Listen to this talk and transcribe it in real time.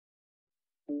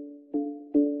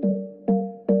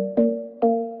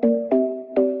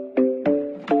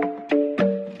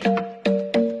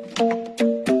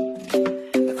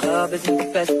isn't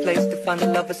the best place to find the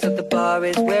lovers, so the bar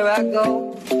is where I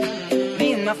go.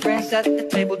 Me and my friends at the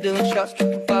table doing shots,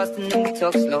 tripping fast and then we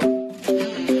talk slow.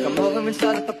 Come over and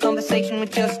start up a conversation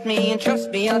with just me, and trust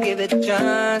me, I'll give it a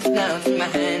chance. Now take my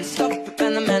hand, stop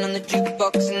and the man on the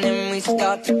jukebox, and then we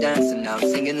start to dance. And now I'm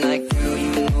singing like, girl,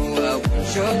 you know I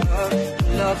want your love.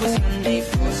 Love was made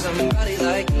for somebody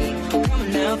like me. Come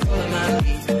on now, follow my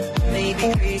lead. Maybe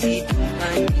crazy, don't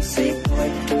mind me. Say, boy,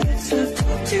 let's not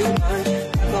talk too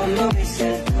much. Grab on my waist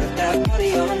and put that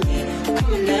body on me.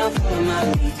 Come on now, follow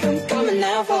my lead. Come on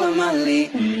now, follow my lead.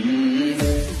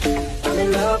 I'm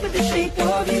in love with the shape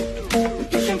of you. We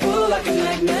push and pull like a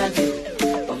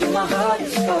magnet. Although my heart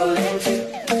is falling.